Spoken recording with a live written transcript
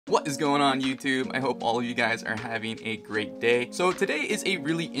What is going on, YouTube? I hope all of you guys are having a great day. So today is a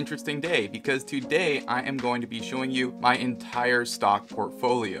really interesting day because today I am going to be showing you my entire stock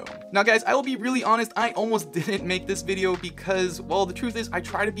portfolio. Now guys, I will be really honest, I almost didn't make this video because, well, the truth is I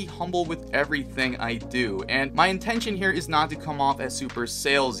try to be humble with everything I do. And my intention here is not to come off as super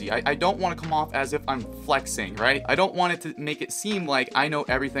salesy. I don't want to come off as if I'm flexing, right? I don't want it to make it seem like I know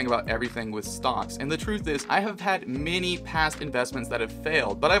everything about everything with stocks. And the truth is I have had many past investments that have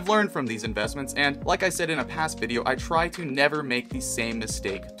failed, but I've learned from these investments, and like I said in a past video, I try to never make the same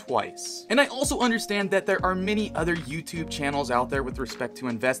mistake twice. And I also understand that there are many other YouTube channels out there with respect to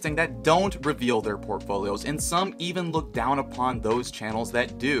investing that don't reveal their portfolios, and some even look down upon those channels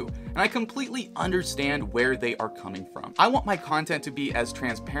that do. And I completely understand where they are coming from. I want my content to be as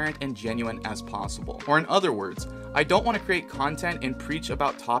transparent and genuine as possible. Or in other words, I don't want to create content and preach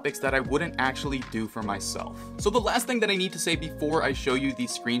about topics that I wouldn't actually do for myself. So the last thing that I need to say before I show you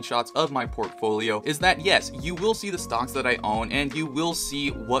these screenshots of my portfolio is that yes, you will see the stocks that I own and you will see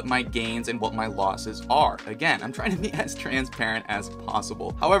what my gains and what my losses are. Again, I'm trying to be as transparent as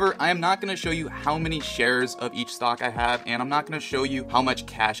possible. However, I am not going to show you how many shares of each stock I have, and I'm not going to show you how much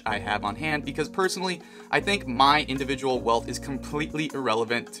cash I have on hand because personally, I think my individual wealth is completely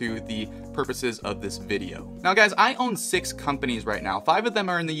irrelevant to the purposes of this video. Now guys, I own 6 companies right now. 5 of them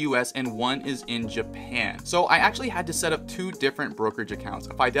are in the US and 1 is in Japan. So I actually had to set up 2 different brokerage accounts,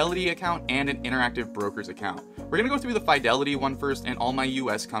 a Fidelity account and an Interactive Brokers account. We're gonna go through the Fidelity one first and all my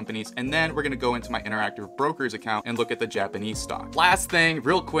US companies, and then we're gonna go into my Interactive Brokers account and look at the Japanese stock. Last thing,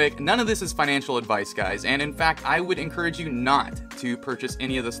 real quick, none of this is financial advice, guys, and in fact, I would encourage you not to purchase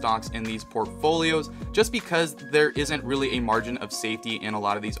any of the stocks in these portfolios just because there isn't really a margin of safety in a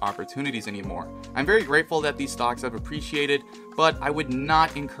lot of these opportunities anymore. I'm very grateful that these stocks have appreciated, but I would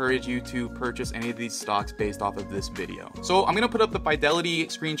not encourage you to purchase any of these stocks based off of this video. So I'm gonna put up the Fidelity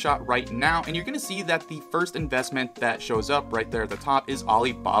screenshot right now, and you're gonna see that the first investment that shows up right there at the top is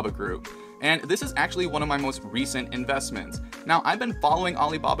Alibaba Group. And this is actually one of my most recent investments. Now, I've been following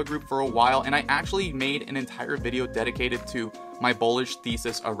Alibaba Group for a while, and I actually made an entire video dedicated to my bullish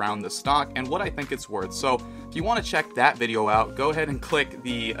thesis around the stock and what I think it's worth. So if you want to check that video out, go ahead and click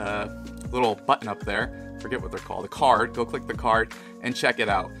the little button up there. Forget what they're called, the card. Go click the card and check it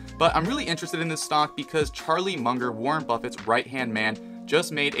out. But I'm really interested in this stock because Charlie Munger, Warren Buffett's right-hand man,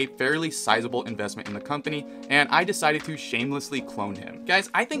 just made a fairly sizable investment in the company, and I decided to shamelessly clone him. Guys,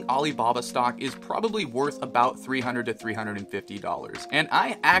 I think Alibaba stock is probably worth about $300 to $350. And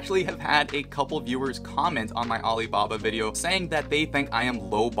I actually have had a couple viewers comment on my Alibaba video saying that they think I am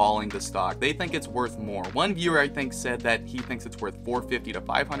lowballing the stock. They think it's worth more. One viewer, I think, said that he thinks it's worth $450 to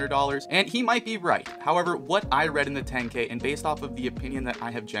 $500, and he might be right. However, what I read in the 10K and based off of the opinion that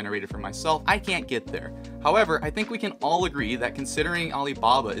I have generated for myself, I can't get there. However, I think we can all agree that considering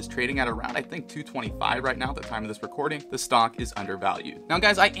Alibaba is trading at around, I think, $225 right now at the time of this recording, the stock is undervalued. Now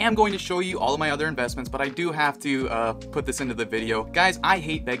guys, I am going to show you all of my other investments, but I do have to put this into the video. Guys, I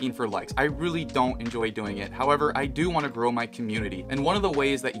hate begging for likes. I really don't enjoy doing it. However, I do want to grow my community, and one of the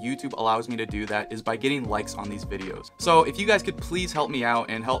ways that YouTube allows me to do that is by getting likes on these videos. So if you guys could please help me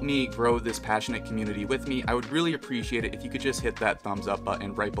out and help me grow this passionate community with me, I would really appreciate it if you could just hit that thumbs up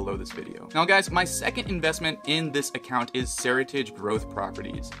button right below this video. Now guys, my second investment in this account is Seritage Growth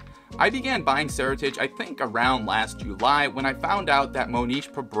Properties. I began buying Seritage, I think, around last July when I found out that Monish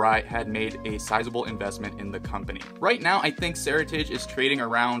Pabrai had made a sizable investment in the company. Right now, I think Seritage is trading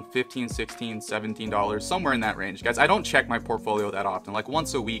around $15, $16, $17, somewhere in that range. Guys, I don't check my portfolio that often, like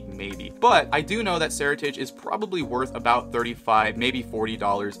once a week maybe. But I do know that Seritage is probably worth about $35, maybe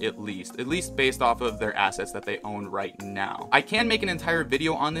 $40 at least based off of their assets that they own right now. I can make an entire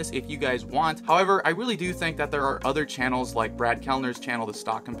video on this if you guys want. However, I really do think that there are other channels like Brad Kellner's channel, the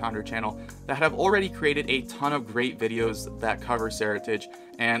Stock Compounder channel, that have already created a ton of great videos that cover Seritage,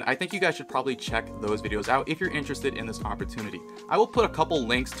 and I think you guys should probably check those videos out if you're interested in this opportunity. I will put a couple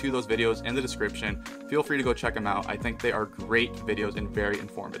links to those videos in the description. Feel free to go check them out. I think they are great videos and very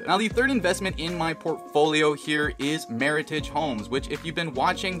informative. Now, the third investment in my portfolio here is Meritage Homes, which if you've been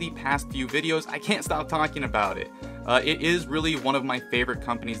watching the past few videos, I can't stop talking about it. It is really one of my favorite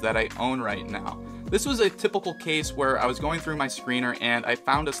companies that I own right now. This was a typical case where I was going through my screener and I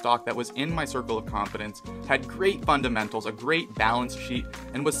found a stock that was in my circle of confidence, had great fundamentals, a great balance sheet,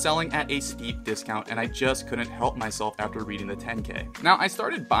 and was selling at a steep discount, and I just couldn't help myself after reading the 10K. Now, I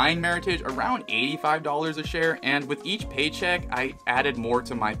started buying Meritage around $85 a share, and with each paycheck, I added more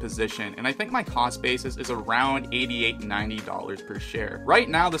to my position, and I think my cost basis is around $88, $90 per share. Right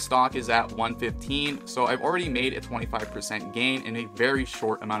now, the stock is at $115, so I've already made a 25% gain in a very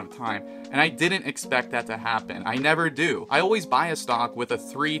short amount of time, and I didn't expect expect that to happen. I never do. I always buy a stock with a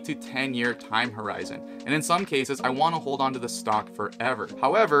 3 to 10 year time horizon, and in some cases I want to hold on to the stock forever.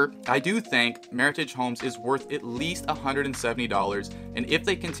 However, I do think Meritage Homes is worth at least $170, and if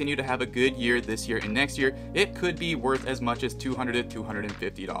they continue to have a good year this year and next year, it could be worth as much as $200 to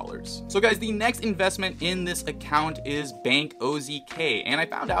 $250. So guys, the next investment in this account is Bank OZK, and I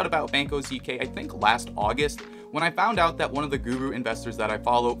found out about Bank OZK I think last August when I found out that one of the guru investors that I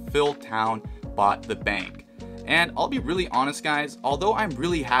follow, Phil Town, bought the bank. And I'll be really honest guys, although I'm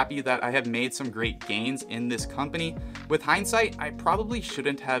really happy that I have made some great gains in this company, with hindsight, I probably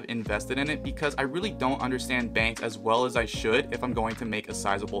shouldn't have invested in it because I really don't understand banks as well as I should if I'm going to make a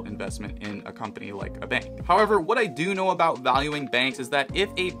sizable investment in a company like a bank. However, what I do know about valuing banks is that if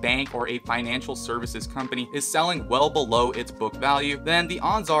a bank or a financial services company is selling well below its book value, then the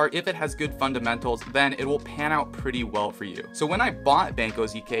odds are if it has good fundamentals, then it will pan out pretty well for you. So when I bought Bank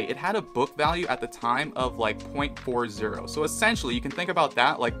OZK, it had a book value at the time of like 0.40. So essentially you can think about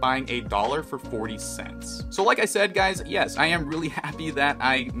that like buying a dollar for 40 cents. So like I said guys, yes, I am really happy that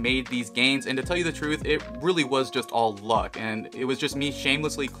I made these gains, and to tell you the truth, it really was just all luck, and it was just me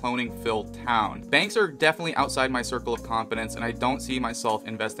shamelessly cloning Phil Town. Banks are definitely outside my circle of competence, and I don't see myself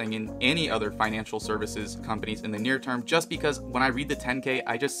investing in any other financial services companies in the near term just because when I read the 10K,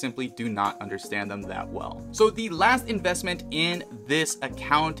 I just simply do not understand them that well. So the last investment in this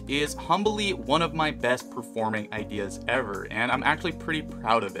account is humbly one of my best performing ideas ever, and I'm actually pretty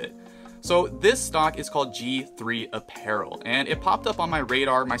proud of it. So this stock is called G3 Apparel, and it popped up on my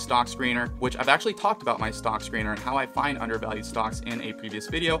radar, my stock screener, which I've actually talked about my stock screener and how I find undervalued stocks in a previous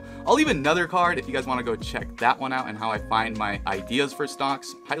video. I'll leave another card if you guys want to go check that one out and how I find my ideas for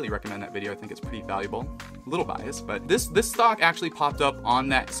stocks. Highly recommend that video. I think it's pretty valuable. A little biased, but this stock actually popped up on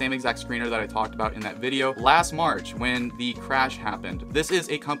that same exact screener that I talked about in that video last March when the crash happened. This is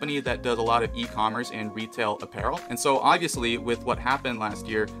a company that does a lot of e-commerce and retail apparel, and so obviously with what happened last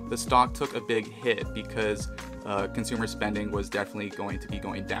year, the stock took a big hit because consumer spending was definitely going to be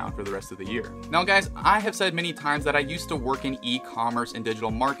going down for the rest of the year. Now guys, I have said many times that I used to work in e-commerce and digital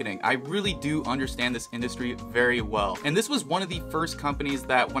marketing. I really do understand this industry very well. And this was one of the first companies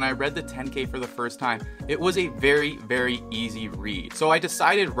that when I read the 10K for the first time, it was a very, very easy read. So I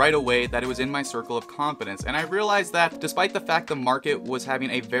decided right away that it was in my circle of competence. And I realized that despite the fact the market was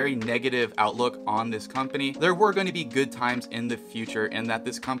having a very negative outlook on this company, there were going to be good times in the future and that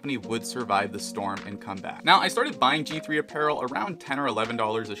this company would survive the storm and come back. Now I started buying G3 Apparel around $10 or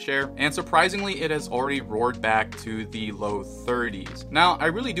 $11 a share, and surprisingly it has already roared back to the low 30s. Now I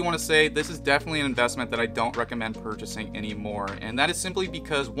really do want to say this is definitely an investment that I don't recommend purchasing anymore, and that is simply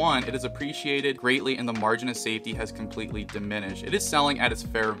because one, it has appreciated greatly and the margin of safety has completely diminished. It is selling at its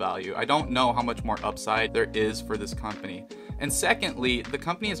fair value. I don't know how much more upside there is for this company. And secondly, the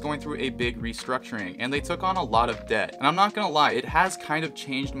company is going through a big restructuring and they took on a lot of debt. And I'm not gonna lie, it has kind of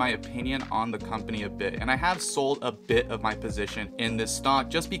changed my opinion on the company a bit. And I have sold a bit of my position in this stock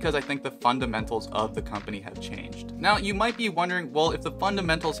just because I think the fundamentals of the company have changed. Now, you might be wondering, well, if the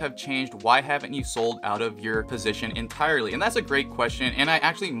fundamentals have changed, why haven't you sold out of your position entirely? And that's a great question, and I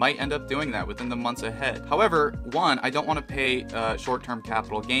actually might end up doing that within the months ahead. However, one, I don't want to pay short-term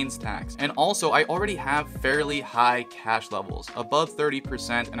capital gains tax. And also, I already have fairly high cash levels, above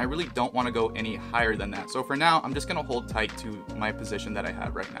 30%, and I really don't want to go any higher than that. So for now, I'm just going to hold tight to my position that I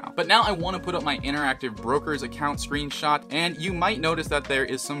have right now. But now I want to put up my Interactive Brokers account screenshot, and you might notice that there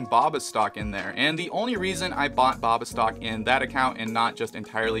is some BABA stock in there. And the only reason I bought BABA stock in that account and not just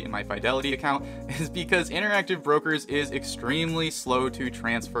entirely in my Fidelity account is because Interactive Brokers is extremely slow to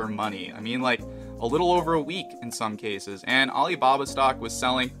transfer money. I mean, like, a little over a week in some cases, and Alibaba stock was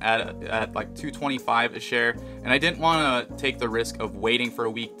selling at like $225 a share, and I didn't want to take the risk of waiting for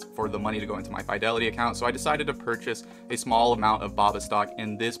a week for the money to go into my Fidelity account, so I decided to purchase a small amount of BABA stock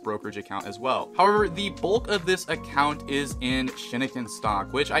in this brokerage account as well. However, the bulk of this account is in Shinnikin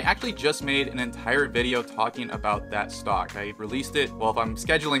stock, which I actually just made an entire video talking about that stock. I released it, well, if I'm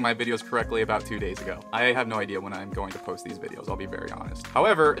scheduling my videos correctly, about 2 days ago. I have no idea when I'm going to post these videos, I'll be very honest.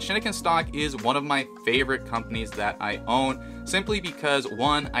 However, Shinnikin stock is one of my favorite companies that I own, simply because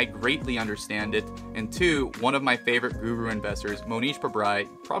one, I greatly understand it, and two, one of my favorite guru investors, Mohnish Pabrai,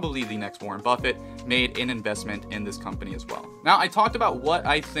 probably the next Warren Buffett, made an investment in this company as well. Now, I talked about what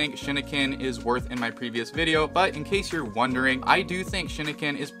I think Shinnikin is worth in my previous video, but in case you're wondering, I do think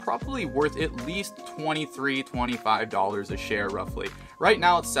Shinnikin is probably worth at least $23, $25 a share roughly. Right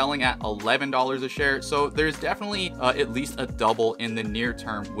now it's selling at $11 a share, so there's definitely at least a double in the near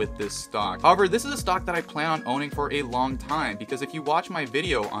term with this stock. However, this is a stock that I plan on owning for a long time because if you watch my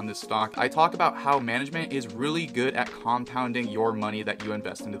video on this stock, I talk about how management is really good at compounding your money that you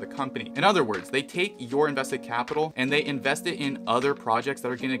invest into the company. In other words, they take your invested capital and they invest it in other projects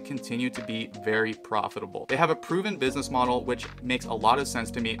that are going to continue to be very profitable. They have a proven business model, which makes a lot of sense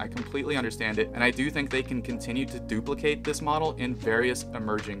to me. I completely understand it, and I do think they can continue to duplicate this model in various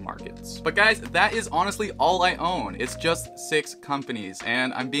emerging markets. But guys, that is honestly all I own. It's just 6 companies,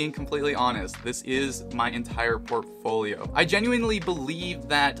 and I'm being completely honest, this is my entire portfolio. I genuinely believe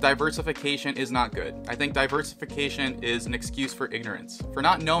that diversification is not good. I think diversification is an excuse for ignorance, for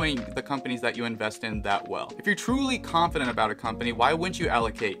not knowing the companies that you invest in that well. If you're truly confident about a company, why wouldn't you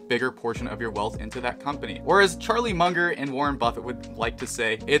allocate bigger portion of your wealth into that company? Or as Charlie Munger and Warren Buffett would like to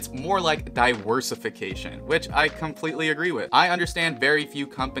say, it's more like diversification, which I completely agree with. I understand very few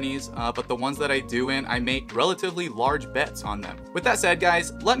companies, but the ones that I do I make relatively large bets on them. With that said,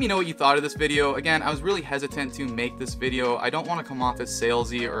 guys, let me know what you thought of this video. Again, I was really hesitant to make this video. I don't want to come off as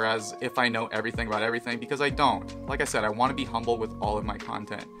salesy or as if I know everything about everything, because I don't. Like I said, I want to be humble with all of my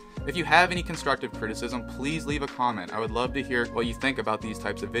content. If you have any constructive criticism, please leave a comment. I would love to hear what you think about these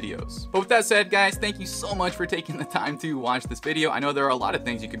types of videos. But with that said, guys, thank you so much for taking the time to watch this video. I know there are a lot of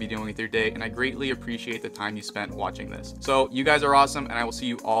things you could be doing with your day, and I greatly appreciate the time you spent watching this. So you guys are awesome, and I will see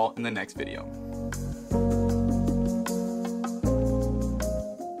you all in the next video.